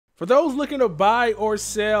For those looking to buy or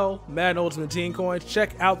sell Madden Ultimate Team coins,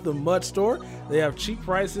 check out the Mud Store. They have cheap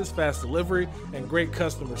prices, fast delivery, and great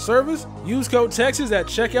customer service. Use code Texas at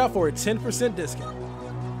checkout for a 10% discount.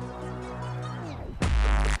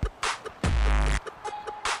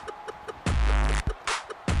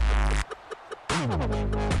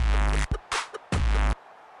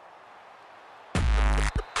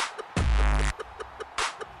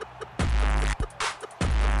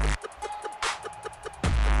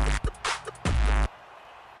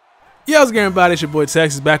 Yo, what's good, everybody? It's your boy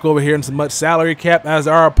Texas back over here in some much salary cap as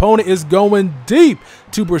our opponent is going deep.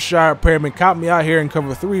 To Brashard Perriman caught me out here in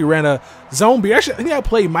cover 3, ran a zone beat. Actually, I think that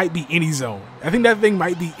play might be any zone. I think that thing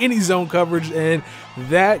might be any zone coverage, and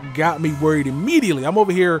that got me worried immediately. I'm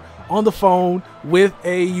over here on the phone with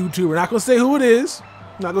a YouTuber. Not gonna say who it is.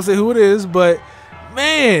 Not gonna say who it is, but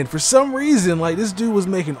man, for some reason, like, this dude was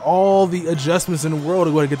making all the adjustments in the world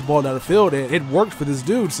to go ahead and get the ball down the field, and it worked for this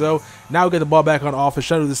dude. So now we get the ball back on offense,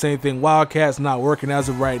 trying to do the same thing. Wildcats not working as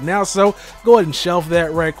of right now, so go ahead and shelf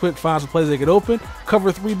that right quick, find some plays that get open.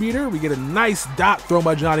 Cover 3 beater, we get a nice dot thrown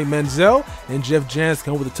by Johnny Manziel, and Jeff Jans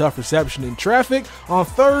come with a tough reception in traffic on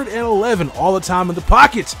 3rd and 11, all the time in the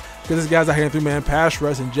pocket. Because this guy's out here in 3-man pass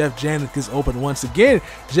rush, and Jeff Janis gets open once again.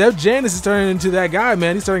 Jeff Janis is turning into that guy,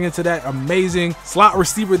 man. He's turning into that amazing slot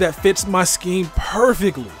receiver that fits my scheme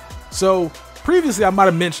perfectly. So previously, I might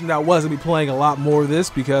have mentioned I wasn't be playing a lot more of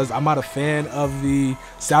this because I'm not a fan of the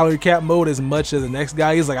salary cap mode as much as the next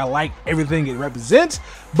guy is. Like, I like everything it represents,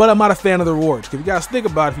 but I'm not a fan of the rewards. Because if you guys think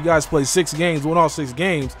about it, if you guys play 6 games, win all 6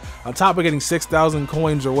 games, on top of getting 6,000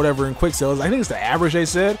 coins or whatever in quick sales, I think it's the average they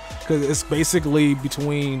said, because it's basically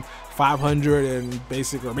between 500 and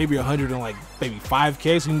basic, or maybe 100 and like maybe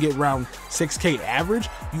 5K, so you can get around 6K average.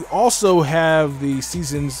 You also have the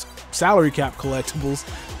season's salary cap collectibles,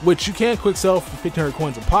 which you can quick sell for 1,500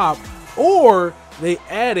 coins a pop, or they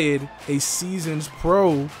added a Seasons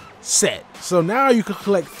Pro set. So now you can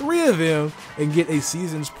collect 3 of them and get a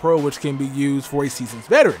Seasons Pro, which can be used for a Seasons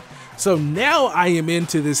Veteran. So now I am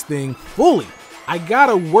into this thing fully. I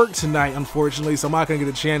gotta work tonight, unfortunately, so I'm not gonna get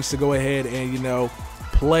a chance to go ahead and, you know,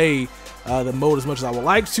 play the mode as much as I would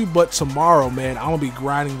like to, but tomorrow, man, I'm gonna be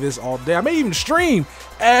grinding this all day. I may even stream,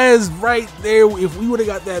 as right there, if we would have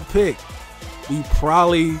got that pick, we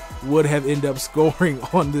probably would have ended up scoring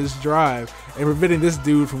on this drive and preventing this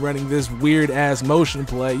dude from running this weird ass motion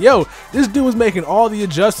play. Yo, this dude was making all the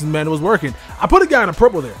adjustments, man. It was working. I put a guy in a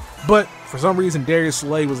purple there, but for some reason, Darius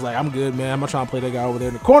Slay was like, I'm good, man. I'm not trying to play that guy over there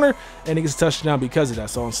in the corner, and he gets a touchdown because of that.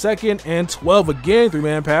 So on 2nd and 12 again,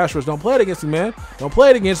 3-man pass rush. Don't play it against me, man. Don't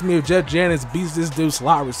play it against me if Jeff Janis beats this dude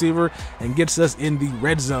slot receiver and gets us in the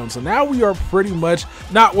red zone. So now we are pretty much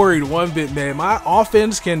not worried one bit, man. My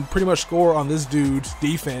offense can pretty much score on this dude's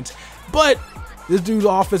defense, but this dude's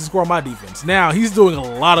offense is scoring my defense. Now, he's doing a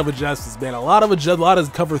lot of adjustments, man. A lot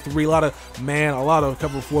of cover 3, a lot of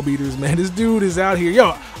cover 4 beaters, man. This dude is out here.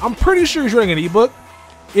 Yo, I'm pretty sure he's running an ebook.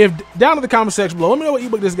 If down in the comment section below, let me know what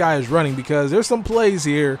ebook this guy is running, because there's some plays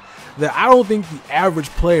here that I don't think the average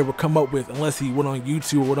player would come up with unless he went on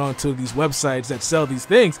YouTube or went on to these websites that sell these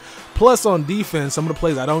things. Plus, on defense, some of the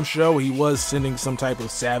plays I don't show, he was sending some type of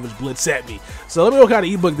savage blitz at me. So let me know what kind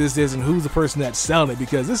of ebook this is and who's the person that's selling it,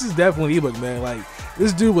 because this is definitely an ebook, man. Like,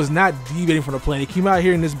 this dude was not deviating from the plan. He came out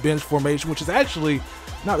here in this bench formation, which is actually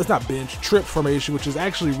it's not bench, trip formation, which is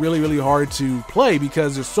actually really hard to play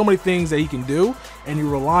because there's so many things that he can do, and you're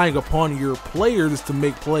relying upon your players to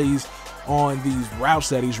make plays on these routes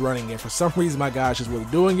that he's running. And for some reason, my guy's just really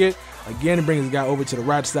doing it. Again, he brings the guy over to the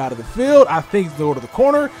right side of the field. I think he's going to go to the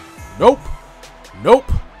corner. Nope.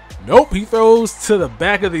 He throws to the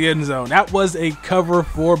back of the end zone. That was a cover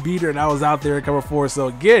 4 beater, and I was out there in cover 4. So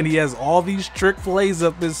again, he has all these trick plays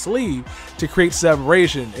up his sleeve to create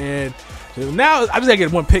separation. And now I just gotta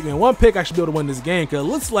get 1 pick, man. 1 pick, I should be able to win this game, because it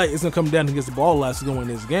looks like it's gonna come down to get the ball last to go win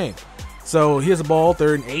this game. So here's the ball,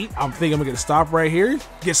 3rd and 8. I'm thinking I'm gonna get a stop right here,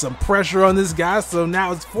 get some pressure on this guy. So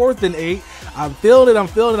now it's 4th and 8. I'm feeling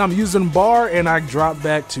it. I'm using bar, and I drop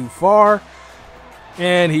back too far,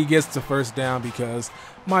 and he gets the first down because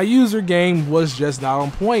my user game was just not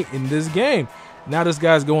on point in this game. Now this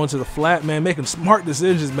guy's going to the flat, man, making smart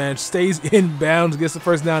decisions, man. Stays in bounds, gets the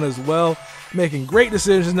first down as well. Making great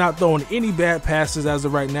decisions, not throwing any bad passes as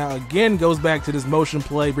of right now. Again, goes back to this motion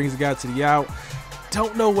play, brings the guy to the out.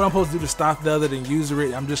 Don't know what I'm supposed to do to stop the other than user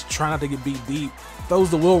it. I'm just trying not to get beat deep. Throws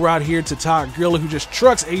the wheel route here to Todd Gurley, who just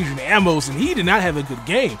trucks Adrian Amos, and he did not have a good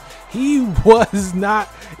game. He was not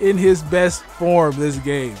in his best form this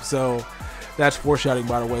game. So That's foreshadowing,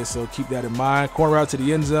 by the way, so keep that in mind. Corner out to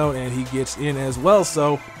the end zone, and he gets in as well.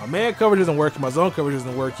 So my man coverage isn't working, my zone coverage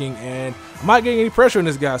isn't working, and I'm not getting any pressure on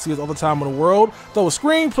this guy. See, it's all the time in the world. Throw a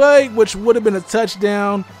screenplay, which would have been a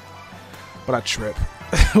touchdown, but I trip.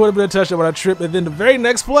 Would have been a touchdown, but I trip. And then the very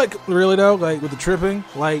next play, really though, like with the tripping,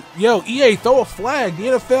 like, yo, EA, throw a flag. The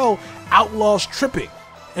NFL outlaws tripping.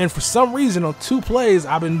 And for some reason, on 2 plays,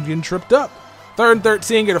 I've been getting tripped up. 3rd and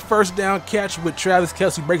 13, get a first down catch with Travis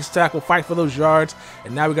Kelce, breaks the tackle, fight for those yards.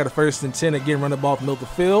 And now we got a 1st and 10, again, run the ball to the middle of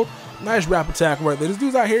the field. Nice rapid tackle right there. This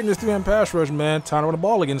dude's out here in this 3-man pass rush, man. Time to run the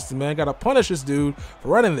ball against him, man. Got to punish this dude for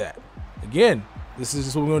running that. Again, this is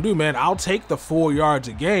just what we're going to do, man. I'll take the 4 yards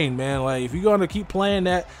a gain, man. Like, if you're going to keep playing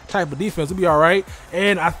that type of defense, we'll be all right.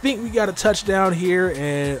 And I think we got a touchdown here.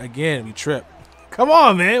 And, again, we trip. Come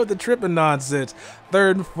on, man, with the tripping nonsense.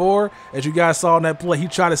 3rd and 4. As you guys saw in that play, he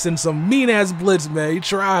tried to send some mean-ass blitz, man. He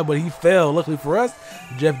tried, but he failed. Luckily for us,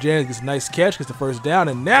 Jeff Jennings gets a nice catch, gets the 1st down.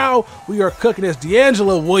 And now we are cooking as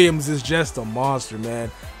D'Angelo Williams is just a monster,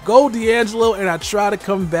 man. Go D'Angelo, and I try to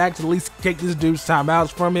come back to at least take this dude's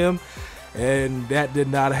timeouts from him. And that did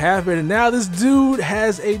not happen. And now this dude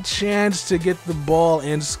has a chance to get the ball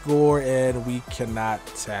and score, and we cannot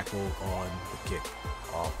tackle on the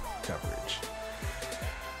kick-off coverage.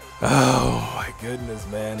 Oh, my goodness,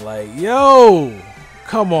 man. Like, yo,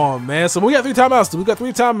 come on, man. So we got 3 timeouts. We got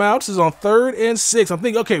 3 timeouts. It's on 3rd and 6. I'm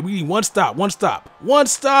thinking, okay, we need one stop,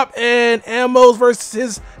 and Amos versus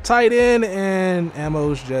his tight end, and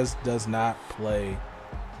Amos just does not play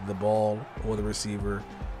the ball or the receiver.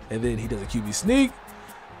 And then he does a QB sneak,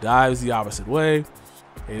 dives the opposite way,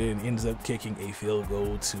 and then ends up kicking a field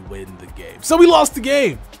goal to win the game. So we lost the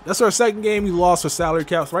game. That's our 2nd game we lost for salary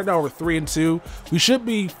caps. Right now we're 3-2. We should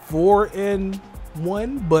be 4-1,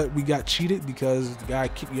 but we got cheated because the guy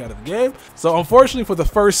kicked me out of the game. So unfortunately for the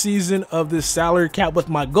 1st season of this salary cap with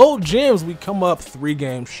my gold gems, we come up 3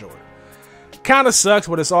 games short. Kind of sucks,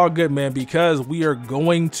 but it's all good, man, because we are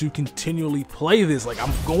going to continually play this. Like,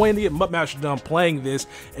 I'm going to get Mutt Master done playing this,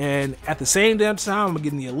 and at the same damn time, I'm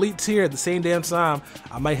getting the elite tier. At the same damn time,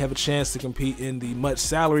 I might have a chance to compete in the Mutt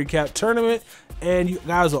salary cap tournament, and you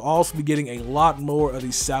guys will also be getting a lot more of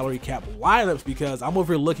these salary cap lineups because I'm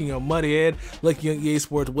over here looking at Mudhead, looking at EA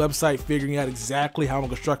Sports website, figuring out exactly how I'm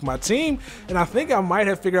going to construct my team, and I think I might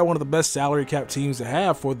have figured out one of the best salary cap teams to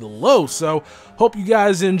have for the low. So, hope you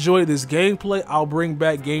guys enjoyed this gameplay. I'll bring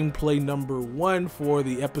back gameplay number 1 for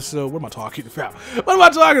the episode. What am I talking about? What am I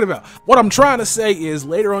talking about? What I'm trying to say is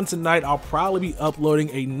later on tonight, I'll probably be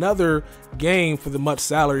uploading another game for the Mutt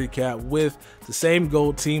salary cap with the same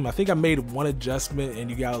gold team. I think I made one adjustment, and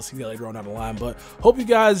you guys will see that later on down the line. But hope you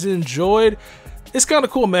guys enjoyed. It's kind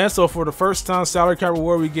of cool, man. So for the first time salary cap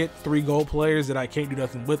reward, we get 3 gold players that I can't do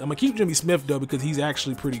nothing with. I'm going to keep Jimmy Smith, though, because he's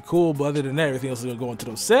actually pretty cool. But other than that, everything else is going to go into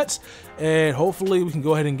those sets. And hopefully we can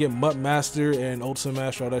go ahead and get Mutt Master and Ultimate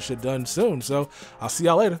Master, all that shit done soon. So I'll see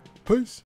y'all later. Peace.